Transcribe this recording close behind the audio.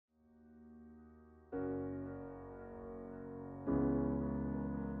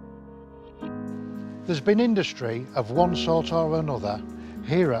There's been industry of one sort or another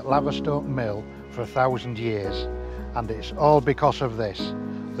here at Laverstoke Mill for 1,000 years, and it's all because of this,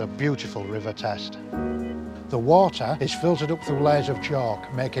 the beautiful River Test. The water is filtered up through layers of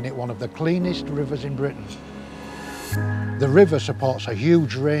chalk, making it one of the cleanest rivers in Britain. The river supports a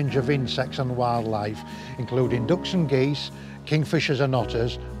huge range of insects and wildlife, including ducks and geese, kingfishers and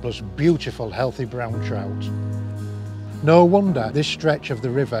otters, plus beautiful healthy brown trout. No wonder this stretch of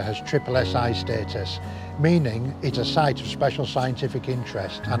the river has SSSI status, meaning it's a site of special scientific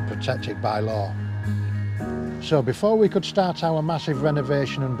interest and protected by law. So before we could start our massive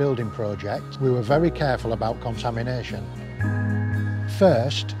renovation and building project, we were very careful about contamination.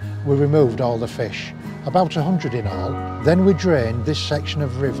 First, we removed all the fish, about 100 in all. Then we drained this section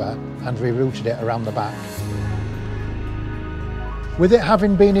of river and rerouted it around the back. With it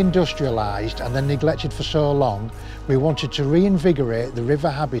having been industrialised and then neglected for so long, we wanted to reinvigorate the river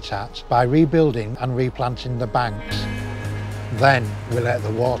habitat by rebuilding and replanting the banks. Then we let the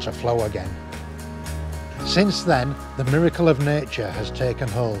water flow again. Since then, the miracle of nature has taken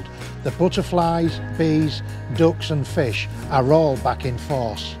hold. The butterflies, bees, ducks and fish are all back in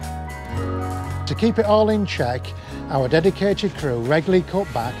force. To keep it all in check, our dedicated crew regularly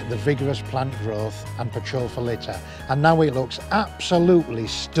cut back the vigorous plant growth and patrol for litter, and now it looks absolutely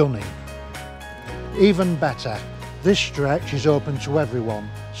stunning. Even better, this stretch is open to everyone,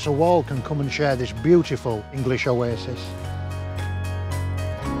 so all can come and share this beautiful English oasis.